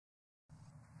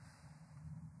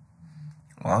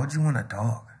Why would you want a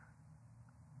dog?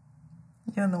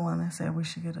 You're the one that said we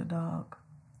should get a dog.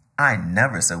 I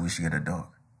never said we should get a dog.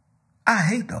 I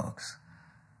hate dogs.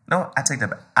 No, I take that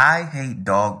back. I hate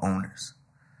dog owners.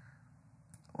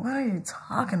 What are you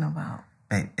talking about?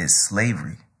 It's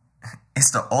slavery.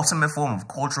 It's the ultimate form of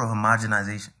cultural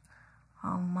homogenization.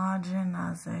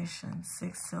 Homogenization.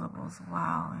 6 syllables.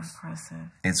 Wow,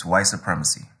 impressive. It's white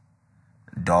supremacy.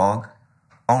 Dog,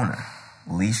 owner,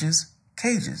 leashes,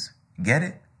 cages. Get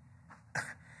it?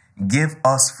 Give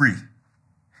us free.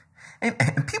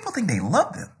 And people think they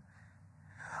love them.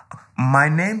 My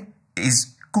name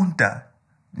is Kunta.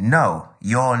 No,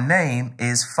 your name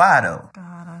is Fido.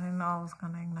 God, I didn't know I was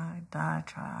going to ignite a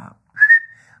diatribe.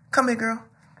 Come here, girl.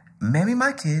 Marry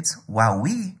my kids while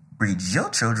we breed your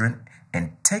children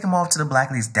and take them off to the black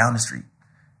ladies down the street.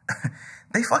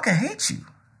 They fucking hate you.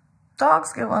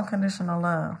 Dogs give unconditional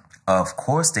love. Of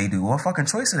course they do. What fucking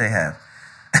choice do they have?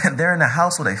 They're in a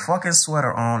house with a fucking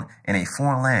sweater on in a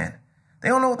foreign land. They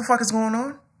don't know what the fuck is going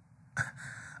on.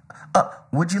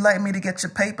 Would you like me to get your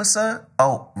paper, sir?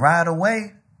 Oh, right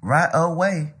away. Right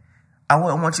away. I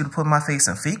wouldn't want you to put my face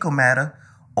in fecal matter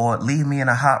or leave me in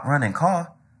a hot running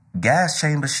car, gas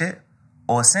chamber shit,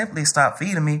 or simply stop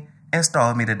feeding me and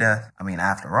starve me to death. I mean,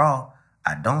 after all,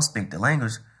 I don't speak the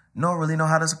language, nor really know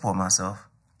how to support myself.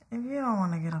 If you don't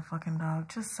want to get a fucking dog,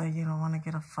 just say you don't want to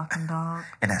get a fucking dog.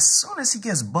 And as soon as he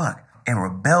gets bucked and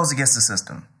rebels against the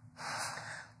system,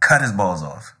 cut his balls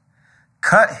off.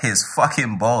 Cut his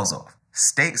fucking balls off.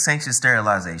 State-sanctioned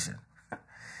sterilization.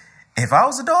 If I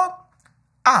was a dog,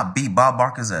 I'd beat Bob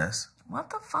Barker's ass. What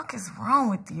the fuck is wrong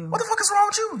with you? What the fuck is wrong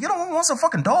with you? You don't want some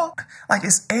fucking dog. Like,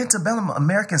 it's antebellum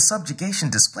American subjugation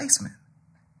displacement.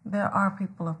 There are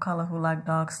people of color who like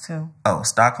dogs too. Oh,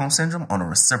 Stockholm Syndrome on a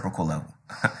reciprocal level.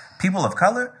 People of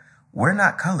color, we're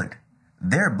not colored.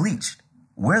 They're bleached.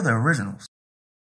 We're the originals.